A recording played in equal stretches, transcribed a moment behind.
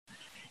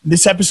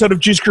This episode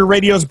of Juice Guru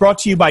Radio is brought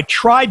to you by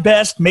Try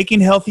Best, making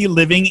healthy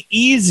living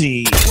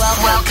easy.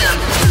 Welcome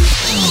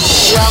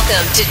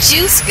to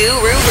Juice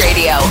Guru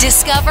Radio.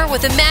 Discover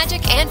what the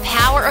magic and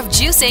power of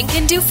juicing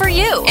can do for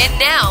you. And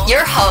now,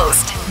 your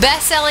host,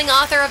 best-selling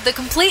author of The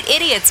Complete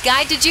Idiot's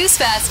Guide to Juice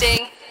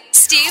Fasting,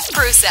 Steve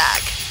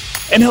Prusak.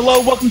 And hello,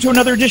 welcome to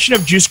another edition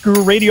of Juice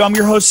Guru Radio. I'm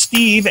your host,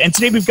 Steve, and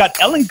today we've got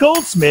Ellen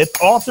Goldsmith,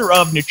 author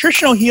of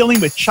Nutritional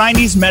Healing with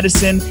Chinese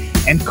Medicine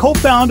and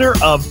co-founder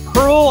of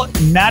Pearl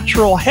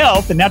Natural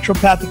Health, a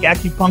naturopathic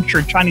acupuncture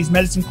and Chinese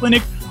medicine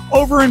clinic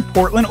over in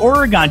Portland,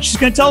 Oregon. She's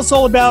going to tell us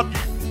all about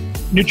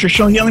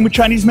nutritional healing with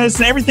Chinese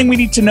medicine, everything we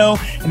need to know,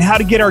 and how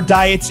to get our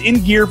diets in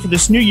gear for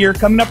this new year,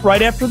 coming up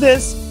right after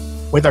this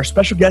with our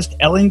special guest,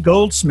 Ellen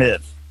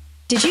Goldsmith.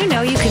 Did you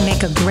know you can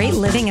make a great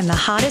living in the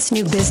hottest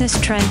new business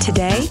trend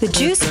today? The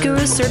Juice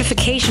Guru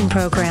Certification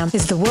Program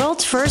is the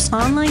world's first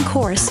online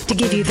course to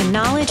give you the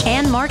knowledge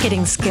and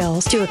marketing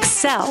skills to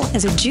excel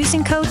as a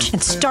juicing coach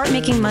and start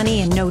making money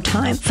in no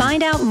time.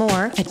 Find out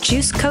more at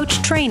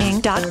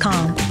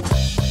juicecoachtraining.com.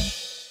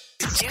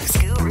 Juice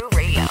Guru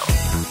Radio.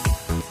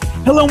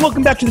 Hello and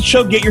welcome back to the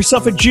show. Get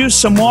yourself a juice,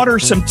 some water,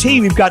 some tea.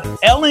 We've got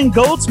Ellen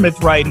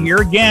Goldsmith right here.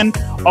 Again,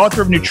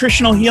 author of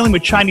Nutritional Healing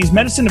with Chinese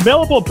Medicine,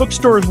 available at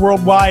bookstores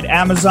worldwide,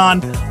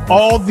 Amazon,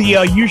 all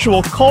the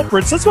usual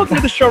culprits. Let's welcome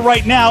to the show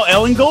right now,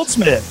 Ellen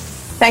Goldsmith.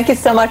 Thank you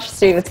so much,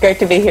 Steve. It's great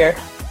to be here.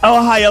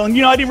 Oh, hi, Ellen.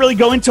 You know, I didn't really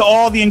go into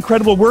all the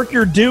incredible work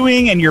you're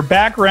doing and your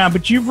background,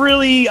 but you've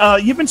really,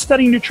 you've been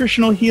studying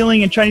nutritional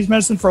healing and Chinese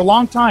medicine for a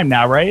long time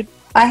now, right?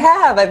 I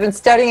have. I've been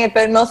studying it,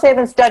 but mostly I've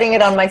been studying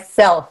it on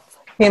myself,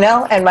 you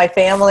know, and my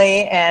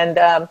family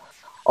and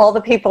all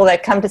the people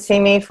that come to see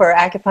me for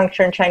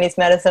acupuncture and Chinese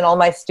medicine, all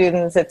my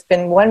students. It's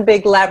been one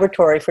big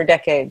laboratory for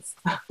decades.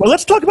 Well,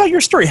 let's talk about your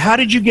story. How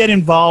did you get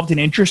involved and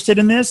interested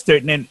in this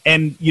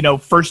and you know,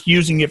 first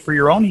using it for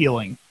your own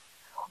healing?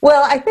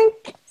 Well, I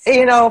think,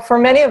 you know, for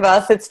many of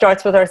us, it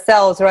starts with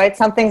ourselves, right?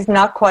 Something's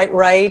not quite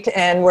right,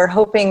 and we're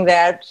hoping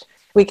that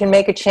we can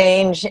make a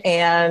change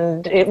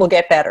and it will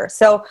get better.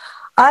 So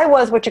I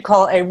was what you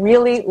call a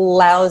really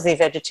lousy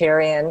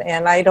vegetarian,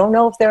 and I don't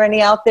know if there are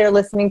any out there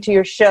listening to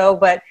your show,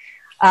 but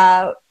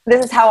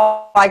this is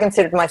how I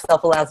considered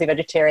myself a lousy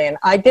vegetarian.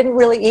 I didn't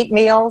really eat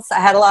meals. I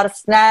had a lot of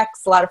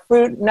snacks, a lot of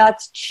fruit,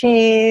 nuts,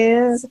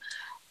 cheese,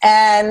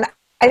 and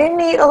I didn't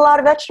eat a lot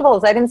of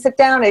vegetables. I didn't sit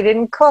down. I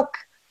didn't cook.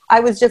 I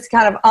was just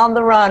kind of on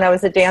the run. I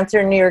was a dancer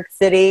in New York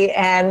City,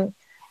 and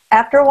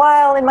after a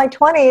while in my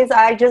 20s,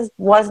 I just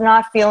was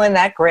not feeling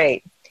that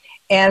great.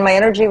 And my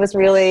energy was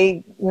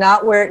really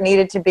not where it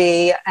needed to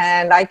be.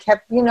 And I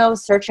kept, you know,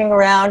 searching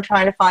around,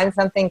 trying to find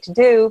something to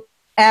do.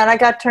 And I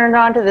got turned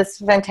on to this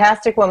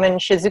fantastic woman,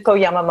 Shizuko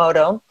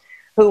Yamamoto,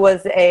 who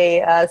was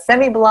a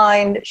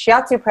semi-blind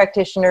shiatsu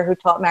practitioner who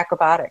taught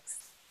macrobiotics.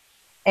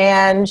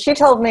 And she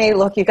told me,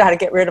 look, you got to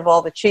get rid of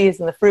all the cheese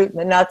and the fruit and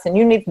the nuts, and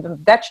you need the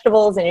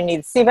vegetables, and you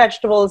need sea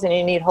vegetables, and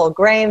you need whole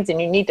grains, and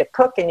you need to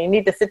cook, and you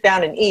need to sit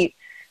down and eat.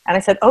 And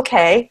I said,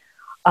 okay,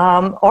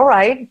 all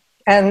right.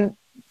 And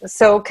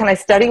so can I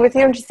study with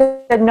you? And she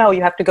said, no,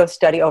 you have to go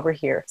study over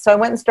here. So I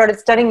went and started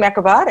studying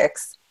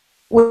macrobiotics,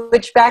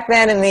 which back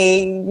then in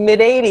the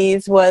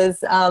mid-'80s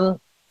was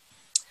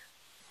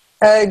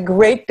a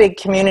great big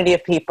community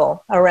of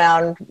people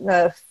around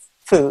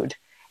food.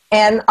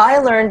 And I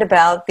learned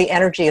about the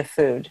energy of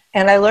food.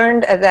 And I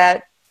learned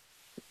that,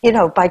 you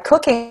know, by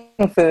cooking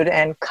food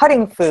and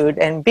cutting food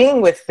and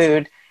being with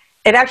food,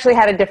 it actually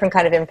had a different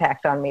kind of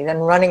impact on me than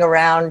running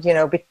around, you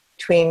know,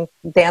 between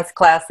dance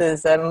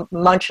classes and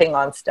munching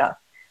on stuff.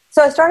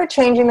 So I started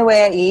changing the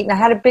way I eat, and I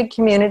had a big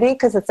community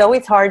because it's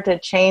always hard to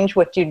change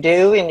what you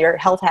do in your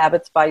health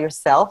habits by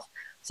yourself.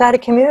 So I had a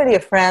community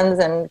of friends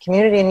and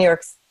community in New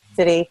York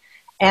City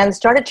and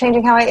started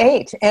changing how I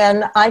ate,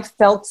 and I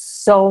felt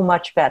so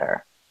much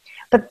better.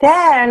 But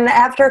then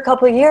after a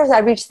couple of years, I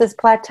reached this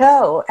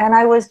plateau, and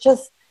I was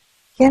just,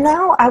 you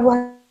know, I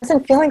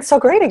wasn't feeling so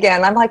great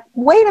again. I'm like,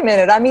 wait a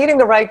minute, I'm eating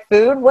the right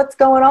food. What's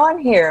going on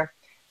here?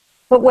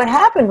 But what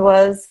happened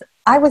was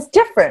I was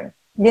different.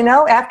 You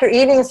know, after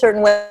eating a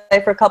certain way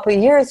for a couple of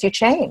years, you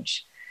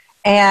change.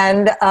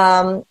 And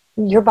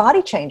your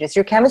body changes,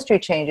 your chemistry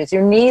changes,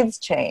 your needs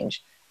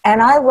change.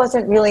 And I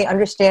wasn't really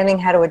understanding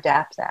how to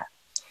adapt that.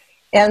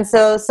 And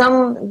so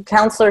some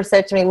counselor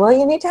said to me, well,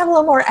 you need to have a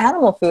little more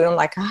animal food. I'm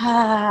like,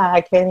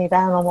 I can't eat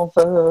animal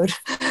food,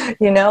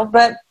 you know.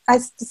 But I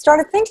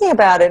started thinking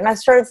about it, and I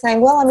started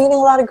saying, well, I'm eating a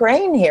lot of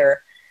grain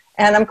here.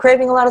 And I'm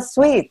craving a lot of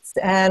sweets,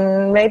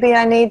 and maybe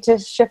I need to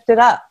shift it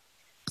up.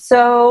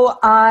 So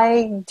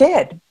I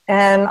did,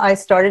 and I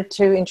started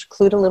to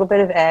include a little bit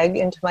of egg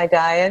into my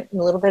diet, a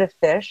little bit of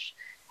fish,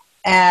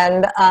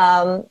 and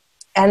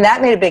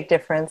that made a big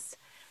difference.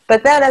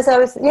 But then as I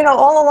was, you know,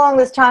 all along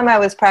this time I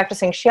was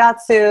practicing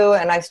shiatsu,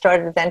 and I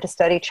started then to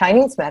study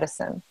Chinese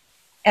medicine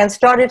and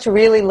started to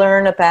really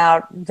learn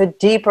about the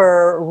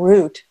deeper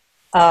root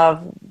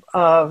of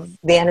the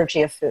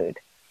energy of food.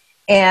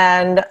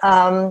 And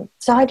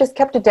so I just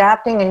kept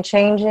adapting and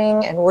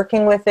changing and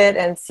working with it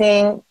and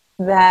seeing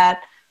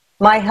that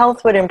my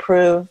health would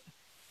improve.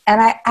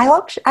 And I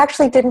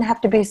actually didn't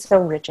have to be so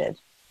rigid.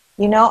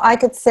 I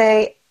could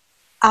say,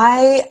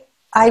 I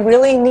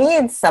really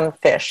need some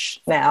fish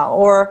now,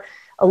 or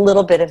a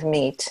little bit of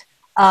meat.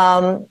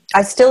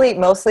 I still eat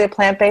mostly a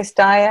plant-based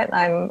diet.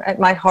 I'm at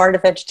my heart a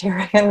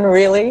vegetarian,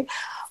 really.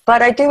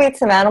 But I do eat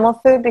some animal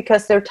food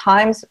because there are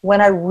times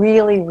when I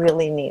really,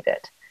 really need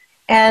it.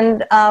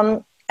 And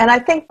I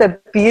think the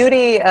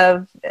beauty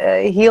of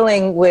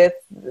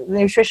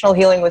nutritional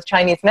healing with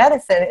Chinese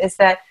medicine is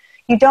that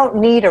you don't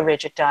need a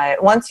rigid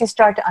diet. Once you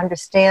start to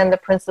understand the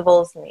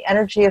principles and the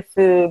energy of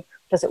food,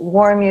 does it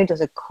warm you?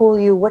 Does it cool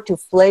you? What do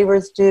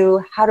flavors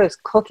do? How does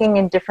cooking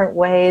in different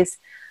ways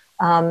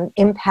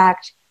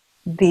impact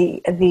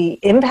the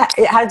impact?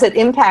 How does it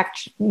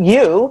impact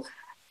you?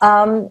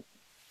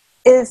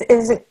 Is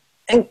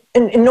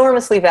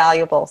enormously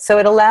valuable. So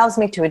it allows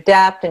me to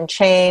adapt and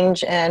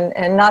change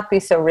and not be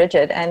so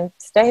rigid and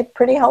stay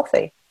pretty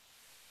healthy.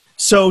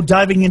 So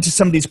diving into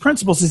some of these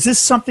principles, is this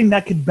something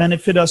that could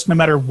benefit us no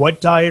matter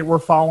what diet we're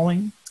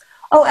following?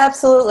 Oh,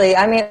 absolutely.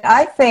 I mean,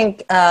 I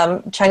think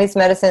Chinese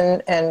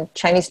medicine and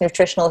Chinese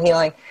nutritional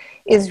healing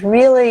is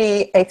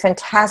really a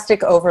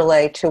fantastic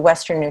overlay to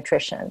Western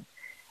nutrition.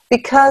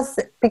 Because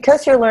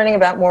you're learning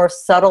about more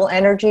subtle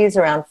energies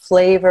around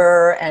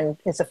flavor and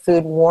is a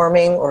food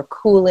warming or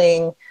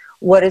cooling,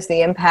 what is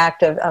the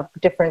impact of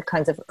different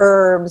kinds of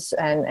herbs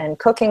and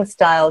cooking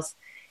styles,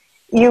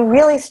 you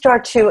really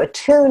start to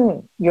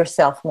attune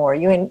yourself more.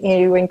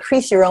 You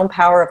increase your own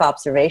power of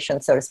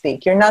observation, so to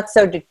speak. You're not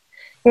so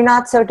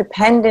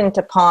dependent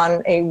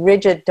upon a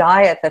rigid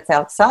diet that's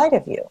outside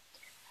of you.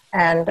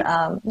 And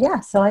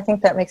so I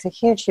think that makes a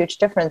huge, huge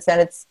difference.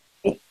 And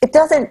it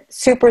doesn't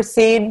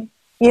supersede.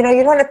 You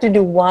don't have to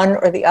do one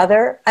or the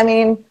other. I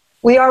mean,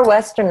 we are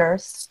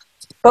Westerners,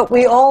 but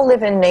we all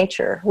live in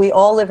nature. We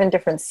all live in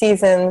different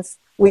seasons.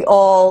 We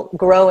all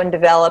grow and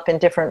develop in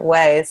different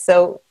ways.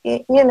 So,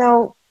 we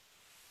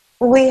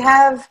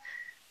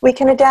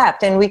can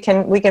adapt and we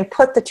can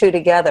put the two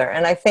together.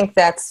 And I think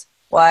that's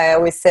why I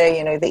always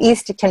say, the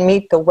East can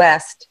meet the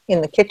West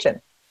in the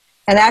kitchen.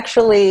 And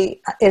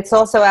actually, it's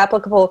also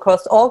applicable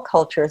across all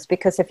cultures,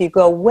 because if you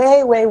go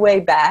way, way, way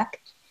back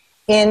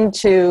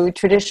into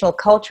traditional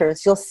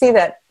cultures, you'll see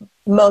that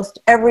most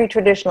every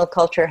traditional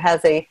culture has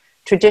a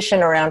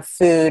tradition around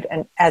food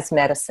and as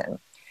medicine.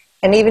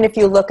 And even if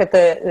you look at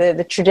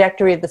the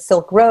trajectory of the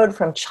Silk Road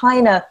from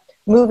China,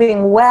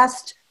 moving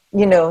west,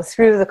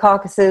 through the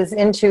Caucasus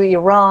into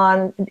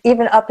Iran,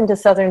 even up into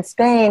southern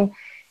Spain,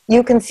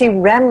 you can see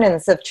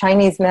remnants of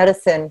Chinese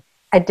medicine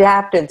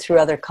adapted through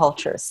other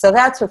cultures. So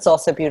that's what's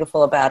also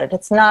beautiful about it.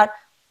 It's not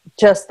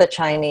just the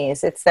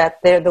Chinese. It's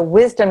that the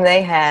wisdom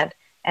they had,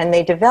 and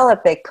they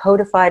developed, they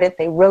codified it,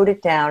 they wrote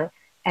it down,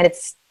 and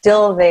it's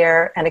still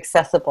there and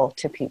accessible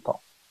to people.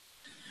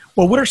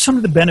 Well, what are some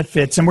of the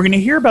benefits? And we're going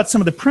to hear about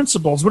some of the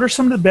principles. What are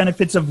some of the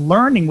benefits of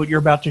learning what you're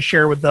about to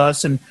share with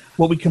us, and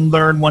what we can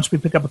learn once we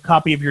pick up a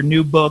copy of your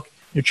new book,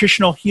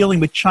 Nutritional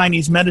Healing with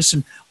Chinese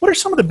Medicine? What are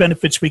some of the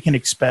benefits we can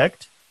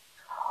expect?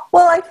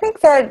 Well, I think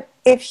that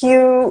if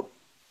you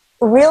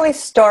really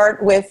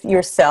start with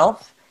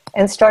yourself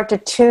and start to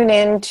tune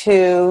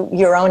into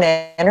your own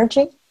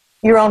energy,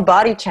 your own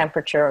body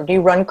temperature. Do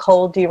you run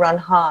cold? Do you run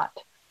hot?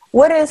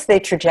 What is the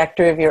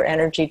trajectory of your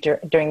energy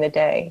during the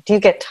day? Do you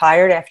get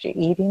tired after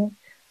eating?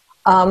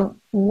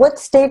 What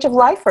stage of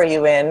life are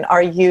you in?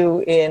 Are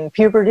you in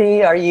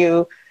puberty? Are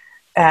you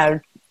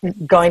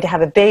going to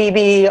have a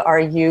baby? Are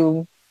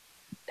you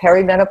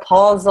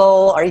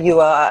perimenopausal? Are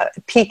you a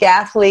peak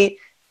athlete,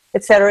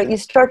 etc.? You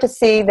start to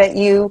see that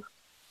you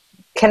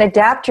can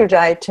adapt your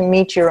diet to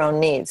meet your own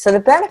needs. So the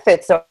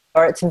benefits are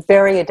it's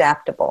very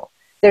adaptable.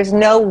 There's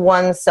no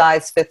one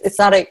size fits. It's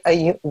not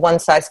a one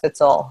size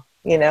fits all,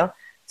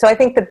 So I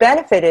think the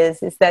benefit is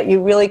that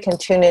you really can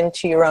tune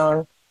into your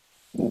own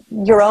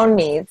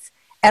needs.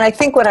 And I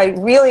think what I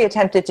really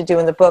attempted to do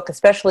in the book,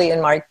 especially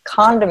in my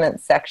condiment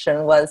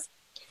section, was,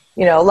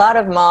 a lot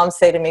of moms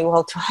say to me,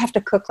 well, do I have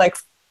to cook like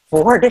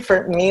 4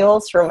 different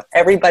meals from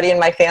everybody in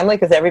my family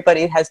because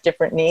everybody has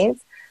different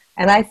needs?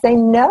 And I say,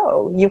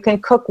 no, you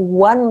can cook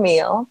one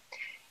meal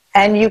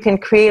and you can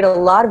create a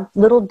lot of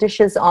little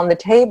dishes on the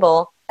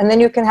table. And then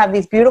you can have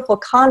these beautiful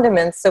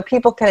condiments so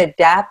people can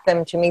adapt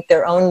them to meet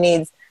their own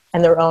needs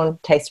and their own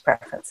taste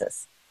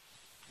preferences.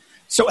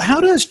 So how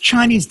does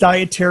Chinese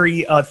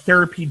dietary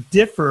therapy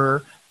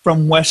differ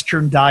from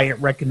Western diet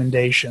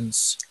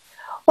recommendations?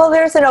 Well,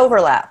 there's an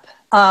overlap.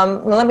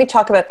 Let me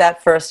talk about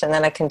that first, and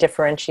then I can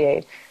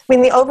differentiate. I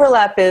mean, the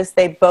overlap is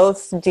they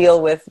both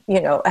deal with,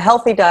 a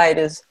healthy diet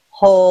is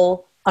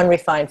whole,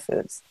 unrefined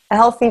foods. A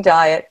healthy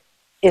diet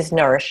is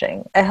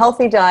nourishing. A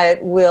healthy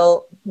diet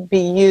will be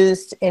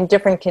used in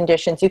different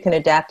conditions. You can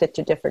adapt it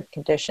to different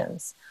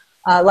conditions.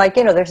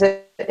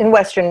 In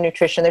Western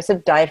nutrition, there's a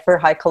diet for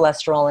high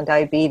cholesterol and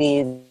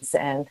diabetes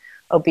and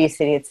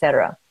obesity,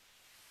 etc.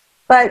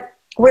 But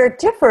where it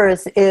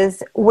differs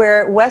is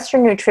where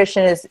Western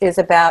nutrition is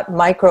about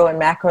micro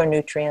and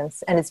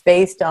macronutrients, and it's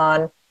based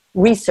on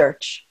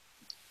research.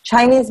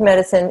 Chinese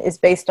medicine is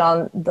based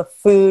on the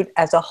food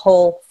as a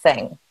whole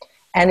thing.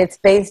 And it's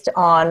based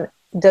on,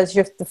 does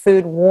the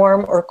food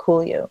warm or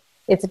cool you?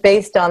 It's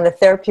based on the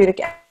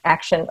therapeutic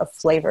action of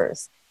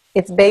flavors.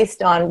 It's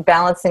based on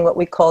balancing what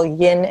we call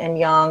yin and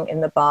yang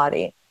in the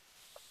body.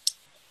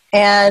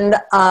 And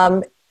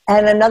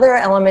another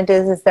element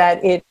is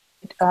that it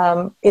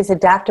is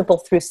adaptable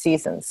through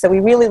seasons. So we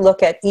really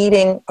look at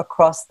eating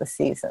across the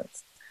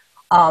seasons.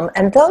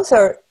 And those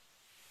are,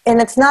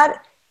 and it's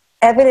not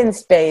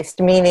evidence-based,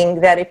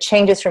 meaning that it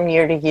changes from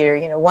year to year.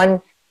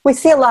 We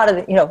see a lot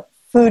of,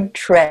 food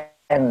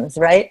trends,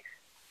 right?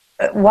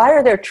 Why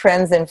are there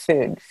trends in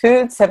food?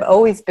 Foods have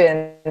always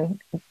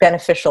been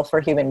beneficial for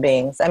human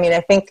beings. I mean,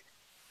 I think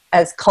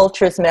as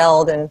cultures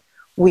meld and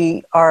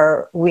we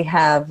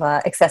have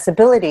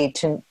accessibility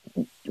to,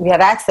 we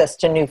have access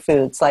to new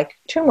foods like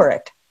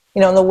turmeric.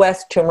 In the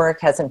West,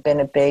 turmeric hasn't been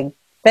a big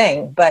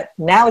thing, but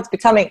now it's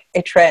becoming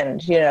a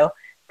trend,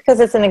 because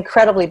it's an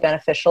incredibly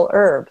beneficial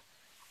herb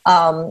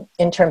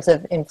in terms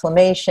of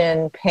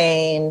inflammation,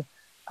 pain,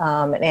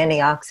 and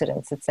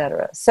antioxidants,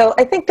 etc. So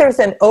I think there's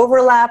an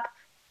overlap,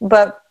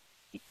 but,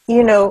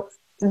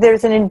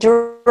 there's an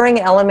enduring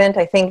element,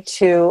 I think,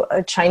 to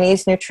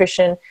Chinese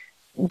nutrition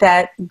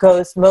that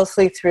goes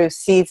mostly through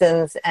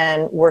seasons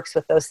and works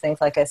with those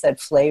things, like I said,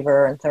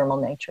 flavor and thermal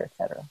nature, et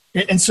cetera.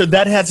 And so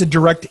that has a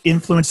direct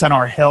influence on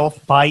our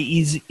health by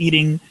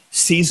eating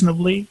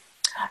seasonally?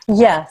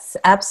 Yes,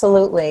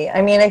 absolutely.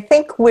 I mean, I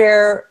think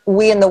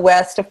we in the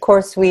West, of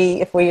course,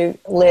 if we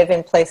live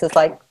in places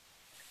like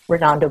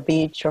Redondo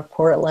Beach or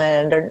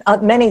Portland or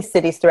many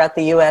cities throughout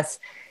the U.S.,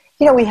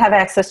 we have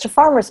access to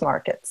farmers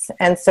markets.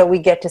 And so we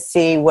get to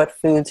see what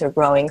foods are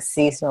growing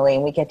seasonally,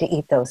 and we get to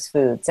eat those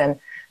foods. And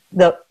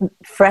the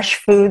fresh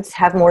foods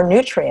have more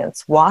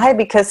nutrients. Why?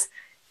 Because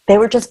they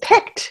were just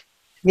picked,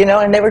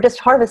 and they were just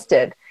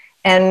harvested.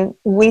 And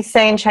we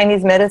say in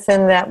Chinese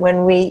medicine that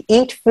when we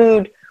eat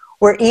food,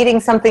 we're eating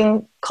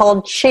something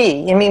called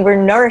qi.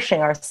 We're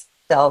nourishing ourselves.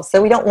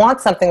 So we don't want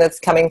something that's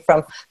coming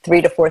from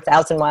 3,000 to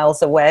 4,000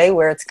 miles away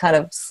where it's kind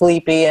of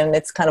sleepy and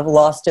it's kind of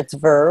lost its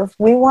verve.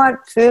 We want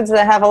foods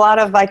that have a lot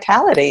of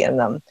vitality in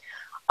them.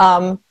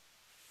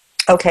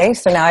 Okay,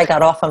 so now I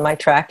got off on my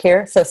track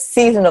here. So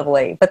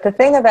seasonably. But the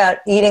thing about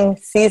eating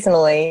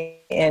seasonally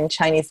in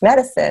Chinese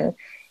medicine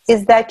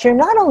is that you're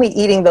not only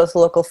eating those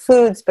local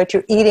foods, but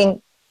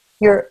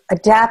you're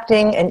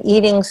adapting and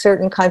eating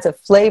certain kinds of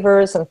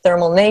flavors and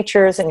thermal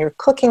natures, and you're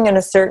cooking in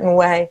a certain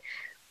way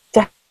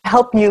to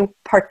help you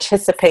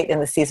participate in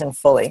the season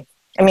fully.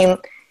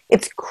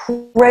 It's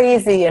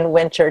crazy in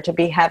winter to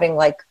be having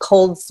like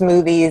cold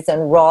smoothies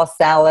and raw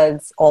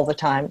salads all the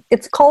time.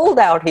 It's cold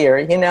out here,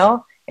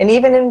 and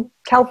even in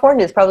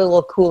California, it's probably a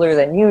little cooler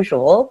than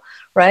usual,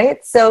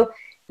 right? So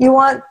you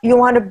want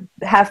to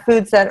have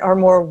foods that are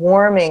more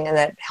warming and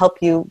that help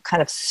you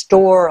kind of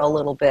store a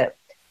little bit.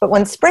 But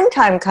when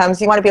springtime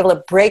comes, you want to be able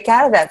to break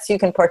out of that so you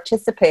can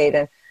participate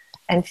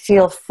and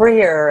feel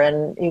freer,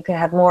 and you can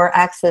have more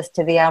access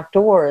to the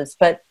outdoors.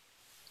 But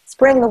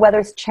spring, the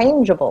weather's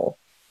changeable.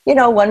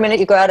 1 minute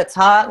you go out, it's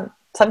hot.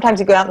 Sometimes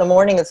you go out in the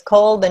morning, it's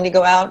cold. Then you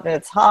go out and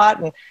it's hot.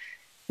 And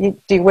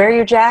do you wear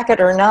your jacket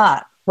or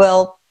not?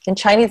 Well, in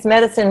Chinese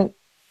medicine,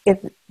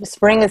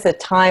 spring is a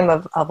time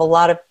of a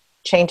lot of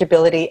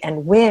changeability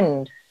and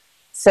wind.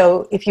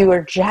 So if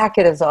your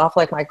jacket is off,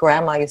 like my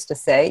grandma used to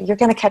say, you're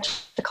going to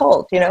catch the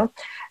cold,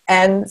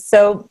 And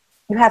so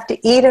you have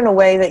to eat in a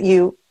way that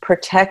you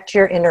protect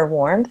your inner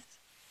warmth,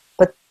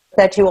 but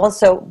that you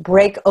also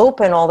break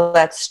open all of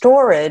that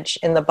storage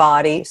in the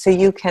body so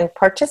you can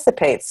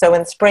participate. So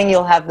in spring,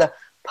 you'll have the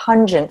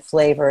pungent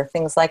flavor,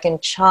 things like in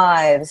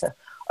chives,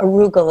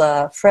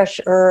 arugula, fresh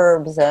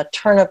herbs,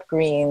 turnip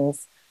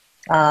greens,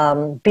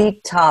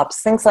 beet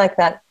tops, things like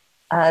that,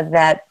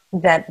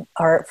 that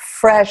are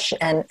fresh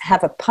and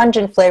have a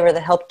pungent flavor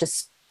that help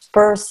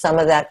disperse some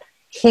of that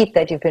heat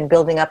that you've been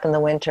building up in the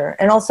winter.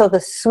 And also the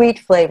sweet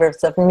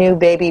flavors of new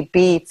baby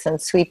beets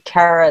and sweet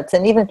carrots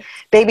and even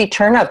baby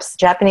turnips.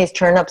 Japanese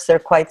turnips, they're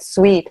quite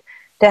sweet,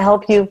 to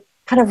help you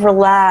kind of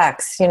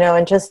relax,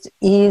 and just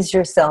ease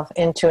yourself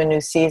into a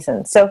new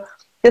season. So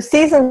the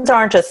seasons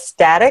aren't just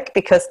static,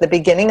 because the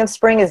beginning of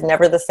spring is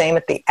never the same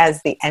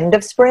as the end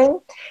of spring.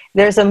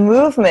 There's a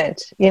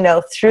movement,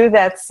 through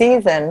that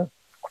season,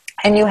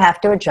 and you have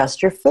to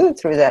adjust your food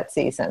through that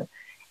season.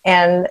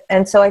 And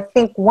so I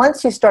think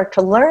once you start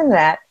to learn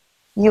that,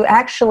 you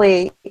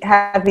actually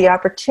have the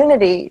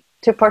opportunity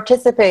to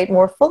participate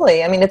more fully.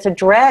 It's a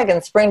drag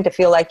in spring to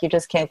feel like you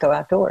just can't go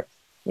outdoors.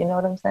 You know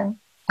what I'm saying?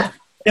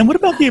 And what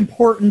about the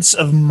importance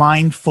of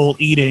mindful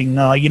eating?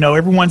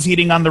 Everyone's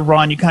eating on the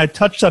run. You kind of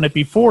touched on it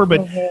before,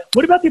 but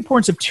what about the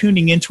importance of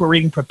tuning into what we're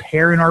eating,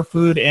 preparing our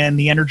food, and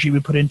the energy we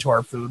put into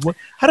our food?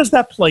 How does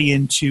that play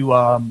into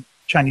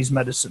Chinese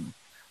medicine?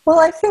 Well,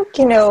 I think,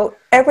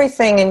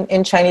 everything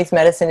in Chinese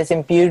medicine is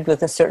imbued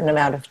with a certain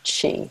amount of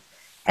qi.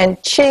 And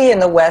qi in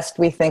the West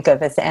we think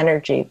of as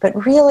energy,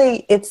 but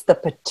really it's the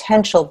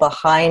potential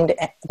behind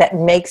that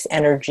makes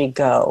energy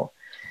go.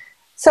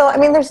 So,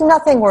 there's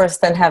nothing worse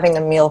than having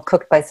a meal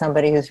cooked by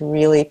somebody who's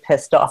really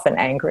pissed off and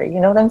angry. You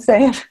know what I'm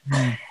saying?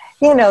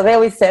 They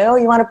always say, oh,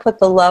 you want to put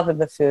the love in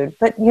the food,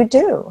 but you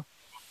do.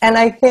 And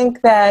I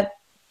think that,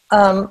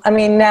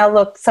 now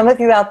look, some of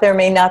you out there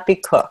may not be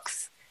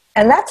cooks.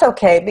 And that's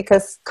okay,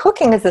 because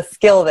cooking is a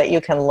skill that you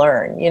can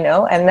learn, you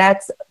know, and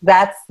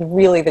that's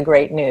really the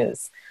great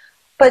news.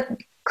 But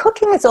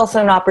cooking is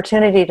also an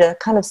opportunity to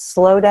kind of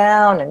slow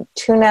down and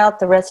tune out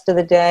the rest of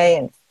the day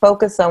and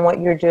focus on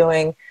what you're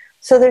doing.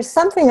 So there's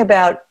something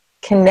about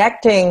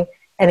connecting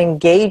and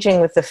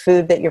engaging with the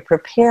food that you're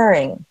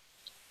preparing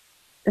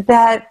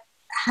that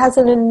has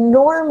an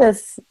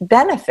enormous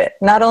benefit,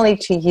 not only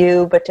to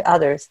you, but to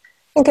others.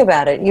 Think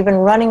about it. You've been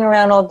running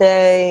around all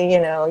day, you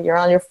know, you're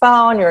on your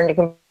phone, you're on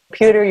your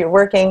computer, you're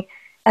working,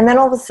 and then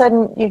all of a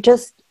sudden you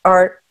just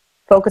are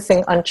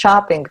focusing on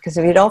chopping, because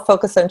if you don't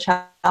focus on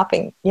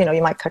chopping, you know,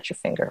 you might cut your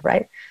finger,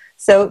 right?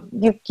 So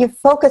you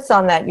focus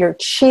on that. Your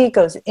chi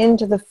goes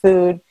into the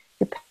food,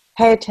 you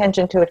pay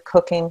attention to it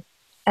cooking,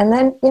 and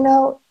then, you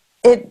know,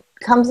 it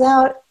comes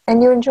out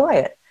and you enjoy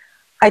it.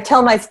 I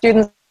tell my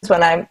students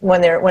when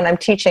I'm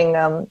teaching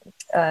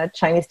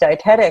Chinese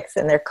dietetics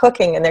and they're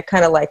cooking and they're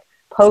kind of like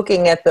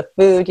poking at the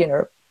food, you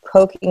know,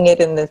 poking it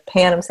in the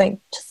pan, I'm saying,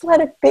 just let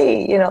it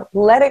be, you know,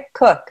 let it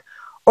cook.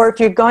 Or if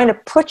you're going to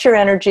put your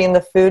energy in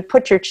the food,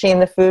 put your chi in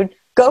the food,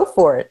 go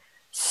for it.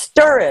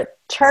 Stir it,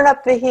 turn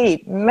up the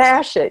heat,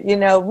 mash it, you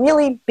know,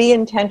 really be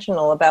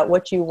intentional about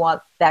what you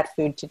want that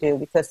food to do,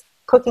 because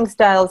cooking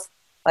styles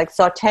like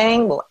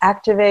sauteing will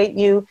activate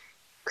you.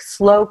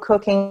 Slow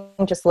cooking,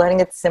 just letting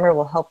it simmer,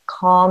 will help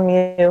calm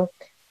you.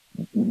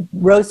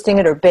 Roasting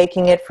it or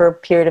baking it for a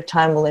period of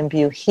time will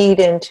imbue heat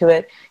into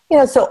it. You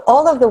know, so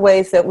all of the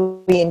ways that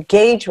we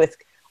engage with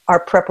our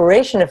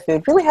preparation of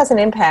food really has an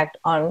impact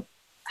on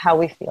how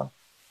we feel.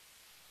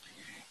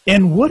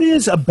 And what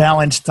is a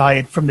balanced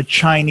diet from the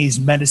Chinese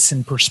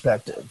medicine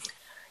perspective?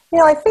 You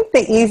know, I think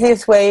the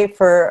easiest way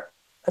for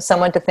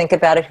someone to think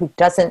about it who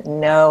doesn't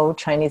know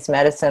Chinese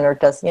medicine or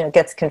does, you know,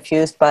 gets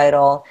confused by it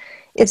all,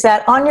 is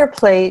that on your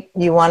plate,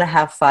 you want to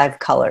have 5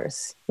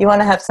 colors. You want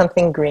to have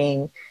something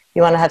green.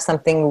 You want to have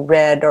something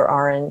red or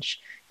orange.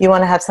 You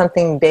want to have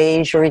something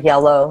beige or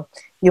yellow.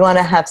 You want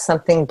to have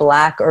something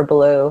black or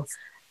blue.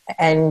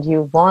 And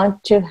you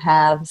want to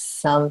have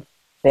something,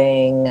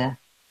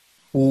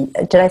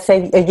 did I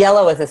say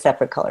yellow is a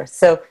separate color?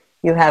 So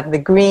you have the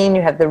green,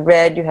 you have the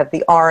red, you have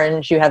the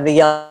orange, you have the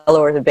yellow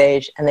or the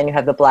beige, and then you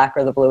have the black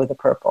or the blue or the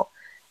purple.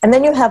 And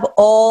then you have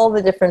all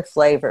the different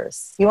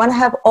flavors. You want to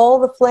have all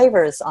the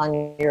flavors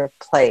on your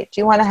plate.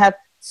 You want to have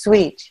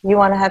sweet. You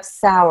want to have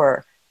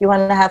sour. You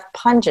want to have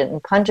pungent.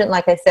 And pungent,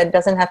 like I said,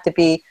 doesn't have to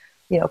be,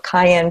 you know,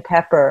 cayenne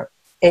pepper.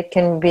 It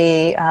can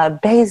be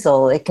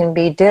basil. It can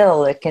be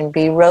dill. It can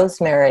be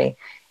rosemary.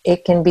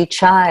 It can be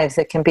chives.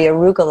 It can be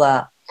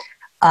arugula.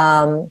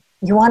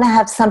 You want to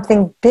have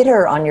something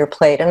bitter on your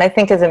plate. And I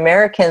think as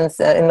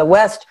Americans in the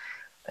West,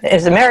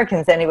 as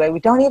Americans anyway, we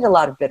don't eat a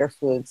lot of bitter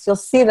foods. You'll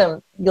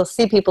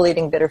see people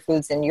eating bitter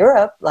foods in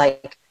Europe,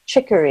 like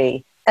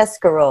chicory,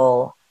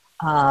 escarole,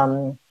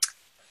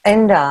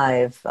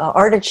 endive,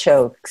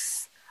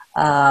 artichokes.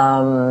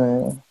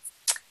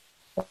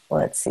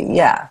 Let's see,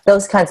 yeah,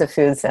 those kinds of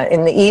foods.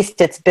 In the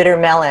East, it's bitter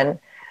melon.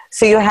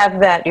 So you have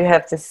that. You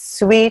have the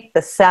sweet,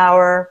 the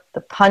sour,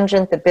 the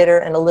pungent, the bitter,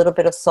 and a little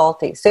bit of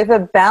salty. So you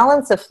have a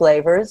balance of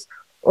flavors,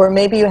 or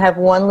maybe you have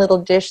one little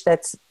dish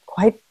that's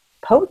quite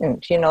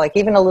potent, you know, like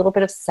even a little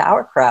bit of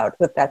sauerkraut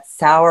with that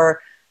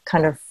sour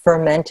kind of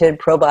fermented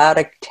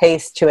probiotic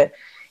taste to it,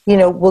 you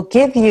know, will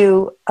give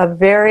you a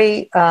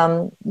very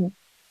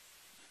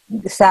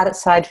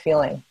satisfied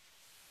feeling.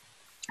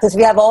 Because if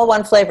you have all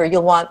one flavor,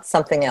 you'll want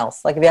something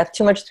else. Like if you have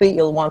too much sweet,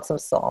 you'll want some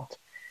salt,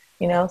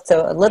 you know.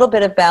 So a little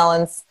bit of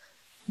balance,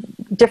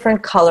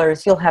 different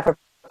colors, you'll have a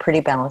pretty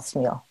balanced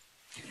meal.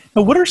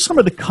 Now, what are some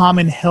of the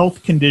common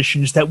health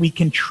conditions that we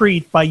can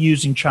treat by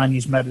using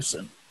Chinese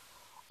medicine?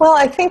 Well,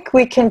 I think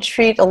we can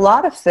treat a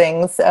lot of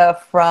things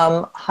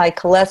from high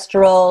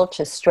cholesterol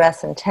to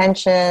stress and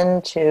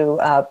tension to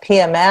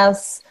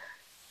PMS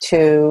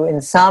to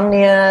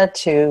insomnia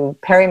to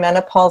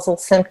perimenopausal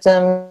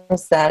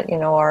symptoms that, you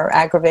know, are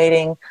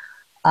aggravating.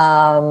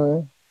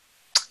 Of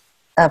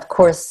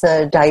course,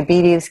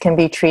 diabetes can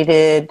be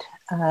treated.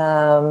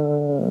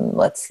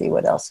 Let's see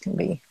what else can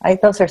be.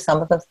 Those are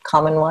some of the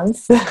common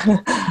ones.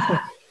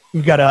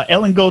 We've got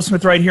Ellen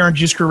Goldsmith right here on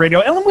Juice Guru Radio.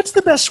 Ellen, what's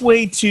the best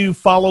way to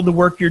follow the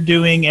work you're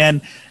doing?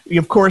 And,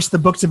 of course, the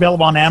book's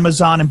available on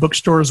Amazon and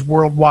bookstores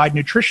worldwide,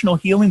 Nutritional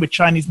Healing with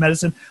Chinese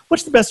Medicine.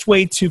 What's the best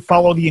way to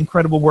follow the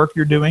incredible work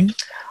you're doing?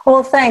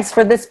 Well, thanks.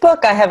 For this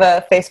book, I have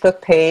a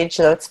Facebook page.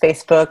 So it's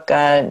Facebook,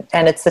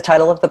 and it's the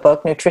title of the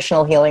book,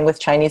 Nutritional Healing with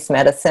Chinese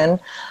Medicine.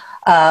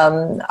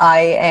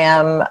 I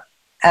am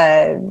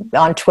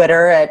on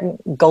Twitter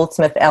at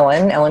Goldsmith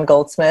Ellen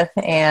Goldsmith,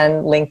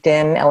 and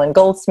LinkedIn, Ellen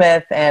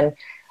Goldsmith, and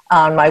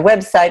on my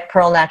website,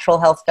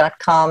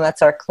 pearlnaturalhealth.com.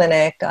 That's our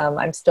clinic.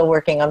 I'm still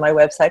working on my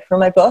website for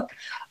my book.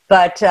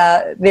 But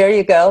there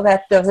you go.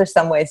 Those are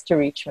some ways to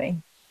reach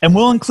me. And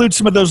we'll include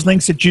some of those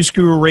links at Juice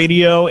Guru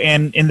Radio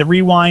and in the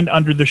rewind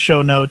under the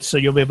show notes, so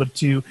you'll be able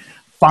to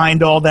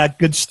find all that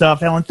good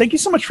stuff. Ellen, thank you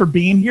so much for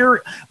being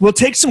here. We'll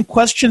take some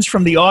questions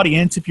from the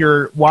audience. If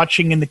you're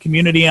watching in the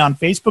community on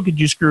Facebook at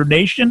Juice Guru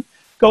Nation,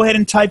 go ahead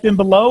and type in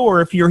below,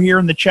 or if you're here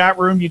in the chat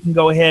room, you can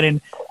go ahead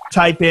and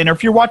type in, or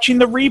if you're watching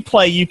the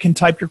replay, you can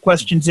type your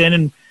questions in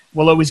and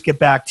we'll always get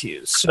back to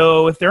you.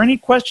 So if there are any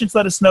questions,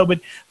 let us know.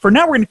 But for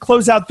now, we're going to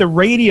close out the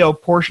radio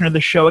portion of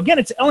the show. Again,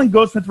 it's Ellen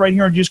Goldsmith right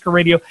here on Juice Guru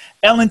Radio.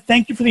 Ellen,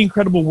 thank you for the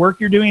incredible work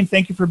you're doing.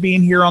 Thank you for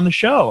being here on the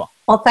show.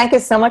 Well, thank you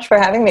so much for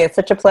having me. It's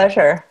such a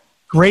pleasure.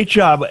 Great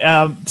job.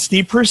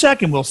 Steve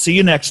Prusek, and we'll see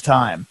you next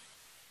time.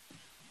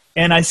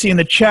 And I see in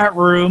the chat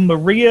room,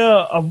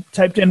 Maria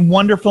typed in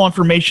wonderful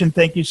information.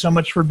 Thank you so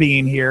much for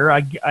being here.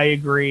 I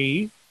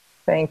agree.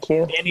 Thank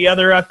you. Any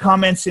other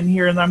comments in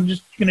here? And I'm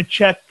just going to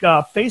check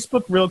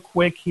Facebook real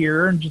quick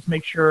here and just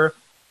make sure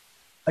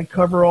I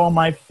cover all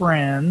my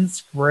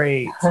friends.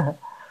 Great.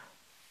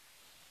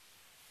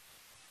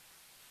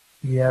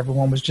 Yeah,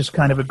 everyone was just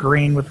kind of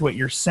agreeing with what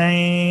you're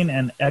saying,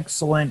 and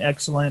excellent,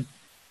 excellent.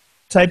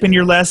 Type in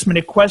your last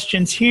minute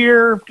questions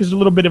here because there's a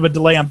little bit of a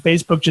delay on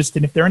Facebook.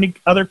 And if there are any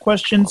other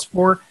questions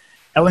for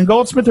Ellen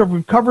Goldsmith, or if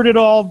we've covered it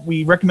all,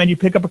 we recommend you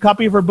pick up a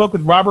copy of her book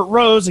with Robert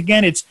Rose.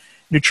 Again, it's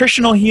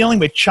Nutritional Healing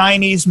with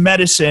Chinese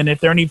Medicine. If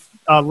there are any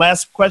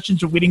last questions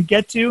that we didn't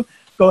get to,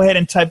 go ahead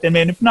and type them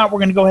in. If not, we're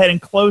going to go ahead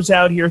and close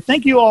out here.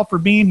 Thank you all for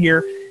being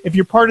here. If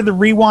you're part of the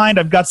Rewind,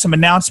 I've got some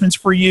announcements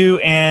for you.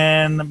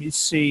 And let me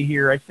see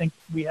here. I think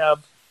we have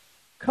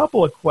a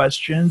couple of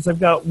questions. I've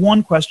got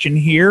one question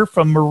here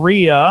from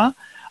Maria.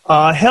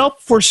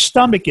 Help for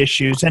stomach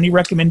issues. Any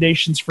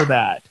recommendations for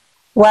that?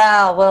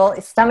 Wow.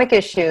 Well, stomach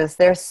issues.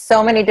 There's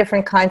so many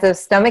different kinds of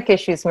stomach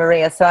issues,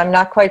 Maria. So I'm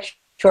not quite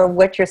sure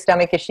what your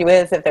stomach issue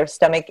is, if there's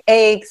stomach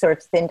aches or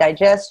it's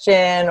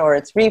indigestion or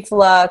it's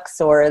reflux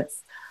or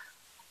it's,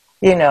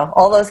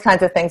 all those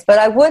kinds of things. But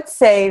I would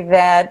say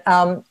that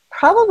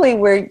probably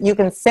where you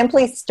can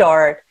simply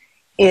start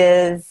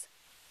is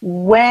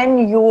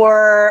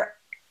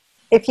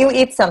if you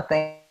eat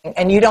something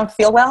and you don't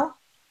feel well,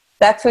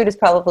 that food is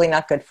probably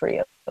not good for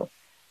you.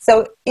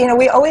 So,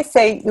 we always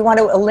say you want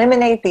to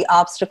eliminate the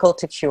obstacle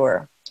to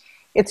cure.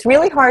 It's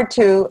really hard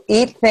to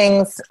eat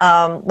things,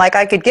 like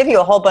I could give you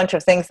a whole bunch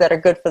of things that are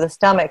good for the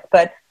stomach,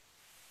 but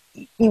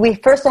we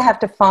first have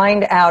to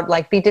find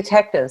out, be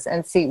detectives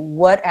and see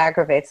what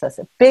aggravates us.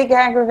 A big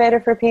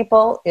aggravator for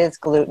people is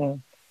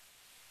gluten.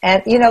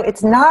 And,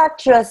 it's not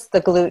just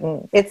the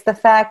gluten. It's the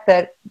fact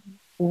that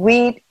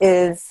wheat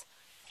is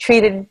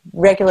treated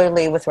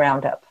regularly with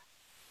Roundup.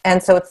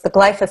 And so it's the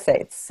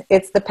glyphosates,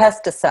 it's the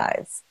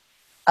pesticides.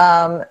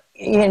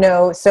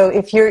 So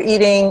if you're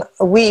eating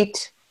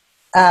wheat,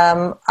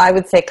 I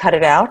would say cut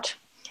it out,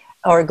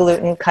 or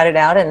gluten, cut it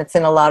out, and it's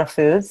in a lot of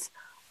foods.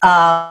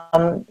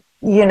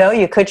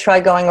 You could try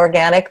going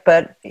organic,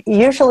 but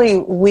usually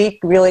wheat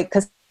really,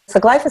 because the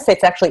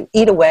glyphosates actually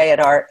eat away at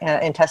our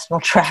intestinal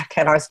tract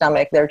and our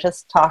stomach. They're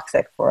just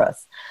toxic for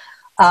us.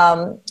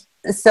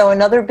 So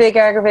another big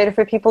aggravator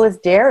for people is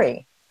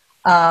dairy.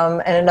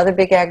 And another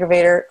big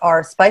aggravator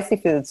are spicy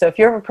foods. So if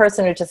you're a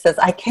person who just says,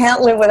 I can't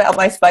live without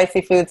my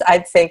spicy foods,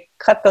 I'd say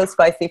cut those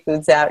spicy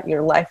foods out.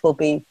 Your life will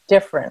be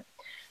different.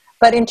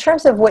 But in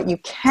terms of what you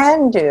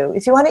can do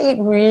is you want to eat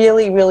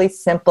really, really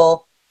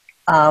simple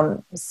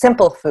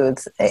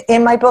foods.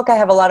 In my book, I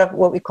have a lot of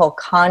what we call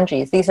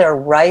congis. These are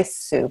rice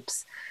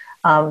soups.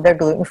 They're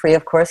gluten-free,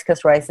 of course,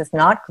 because rice is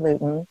not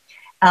gluten.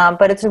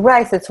 But it's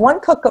rice. It's one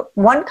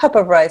cup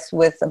of rice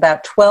with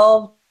about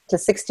 12 to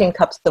 16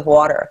 cups of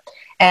water.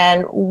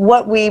 And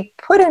what we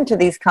put into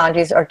these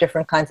congis are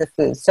different kinds of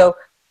foods. So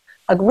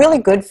a really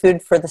good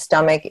food for the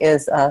stomach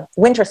is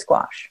winter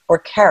squash or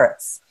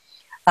carrots.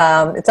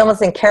 It's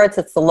almost in carrots,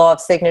 it's the law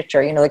of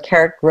signature. The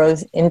carrot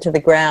grows into the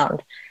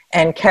ground.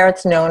 And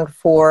carrots known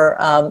for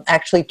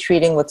actually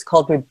treating what's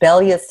called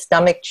rebellious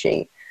stomach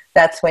chi.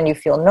 That's when you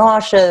feel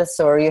nauseous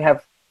or you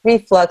have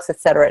reflux,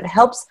 etc. It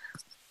helps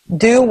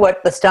do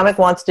what the stomach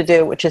wants to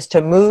do, which is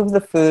to move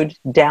the food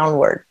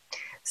downward.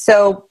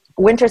 So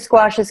winter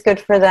squash is good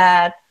for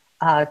that.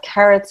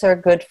 Carrots are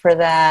good for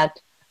that.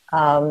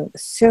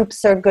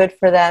 Soups are good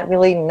for that.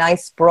 Really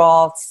nice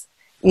broths,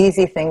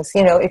 easy things.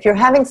 If you're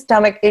having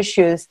stomach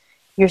issues,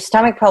 your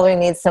stomach probably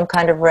needs some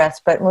kind of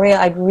rest. But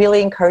Maria, I'd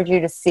really encourage you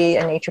to see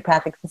a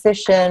naturopathic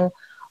physician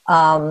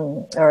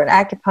or an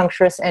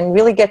acupuncturist and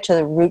really get to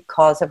the root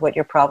cause of what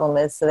your problem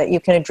is so that you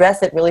can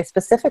address it really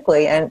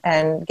specifically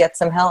and get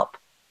some help.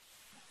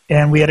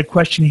 And we had a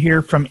question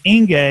here from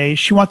Inge.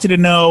 She wanted to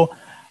know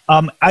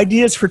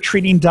ideas for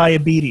treating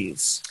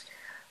diabetes.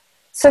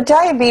 So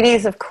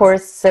diabetes, of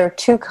course, there are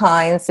two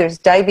kinds. There's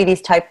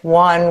diabetes type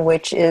 1,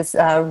 which is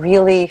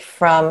really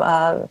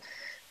from,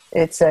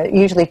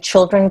 usually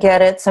children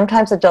get it.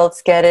 Sometimes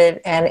adults get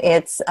it, and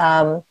it's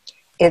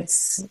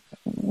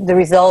the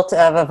result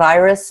of a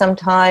virus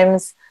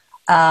sometimes.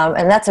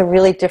 And that's a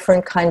really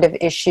different kind of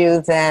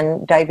issue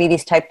than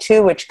diabetes type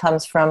 2, which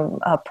comes from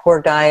a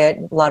poor diet,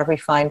 a lot of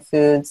refined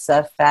foods,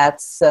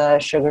 fats,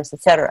 sugars,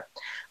 etc.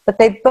 But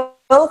they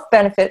both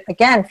benefit,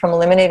 again, from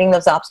eliminating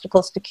those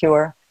obstacles to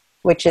cure,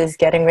 which is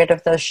getting rid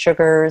of those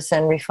sugars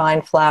and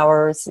refined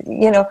flours.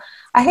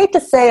 I hate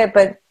to say it,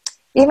 but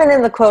even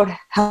in the, quote,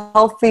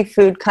 healthy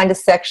food kind of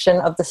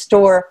section of the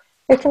store,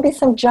 it can be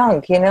some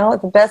junk, you know.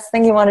 The best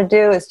thing you want to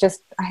do is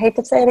just, I hate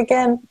to say it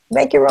again,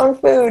 make your own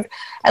food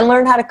and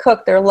learn how to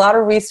cook. There are a lot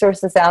of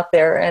resources out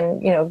there,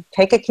 and, you know,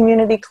 take a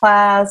community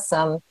class,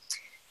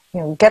 you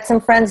know, get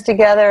some friends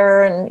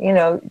together, and, you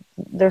know,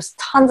 there's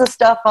tons of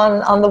stuff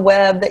on the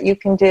web that you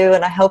can do,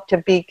 and I hope to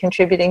be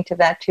contributing to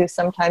that too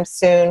sometime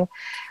soon.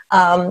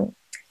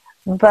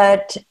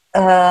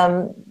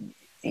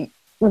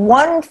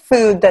 One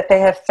food that they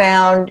have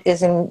found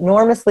is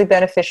enormously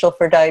beneficial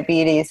for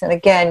diabetes, and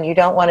again, you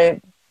don't want to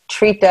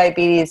treat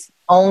diabetes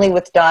only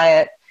with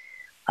diet.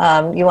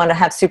 You want to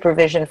have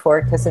supervision for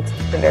it because it's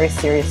a very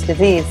serious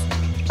disease,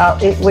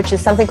 which is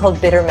something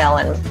called bitter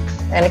melon.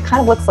 And it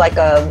kind of looks like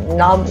a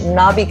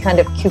knobby kind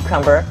of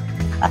cucumber.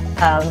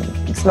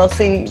 It's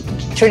mostly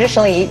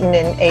traditionally eaten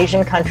in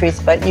Asian countries,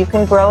 but you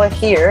can grow it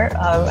here.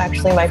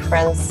 Actually, my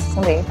friend's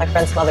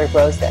mother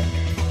grows it.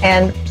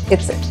 And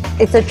it's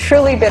a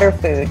truly bitter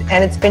food,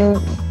 and it's been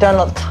done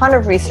a ton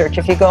of research.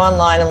 If you go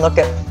online and look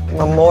at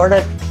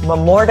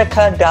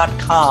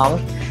Momordica.com,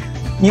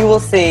 you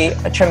will see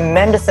a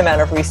tremendous amount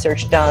of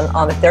research done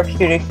on the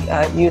therapeutic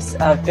use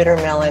of bitter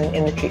melon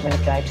in the treatment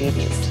of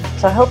diabetes.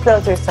 So I hope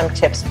those are some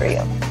tips for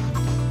you.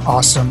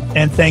 Awesome.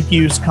 And thank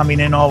yous coming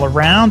in all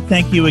around.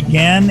 Thank you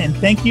again. And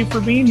thank you for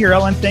being here,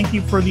 Ellen. Thank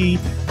you for the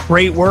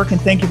great work, and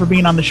thank you for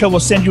being on the show. We'll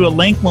send you a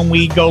link when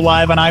we go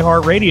live on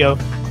iHeartRadio.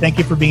 Thank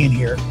you for being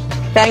here.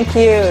 Thank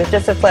you. It's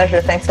just a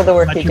pleasure. Thanks for the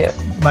work you do.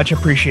 Much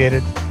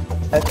appreciated.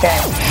 Okay.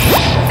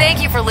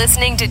 Thank you for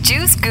listening to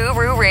Juice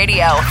Guru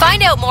Radio.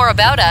 Find out more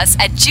about us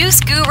at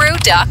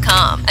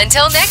juiceguru.com.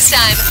 Until next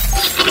time,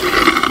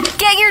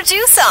 get your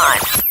juice on.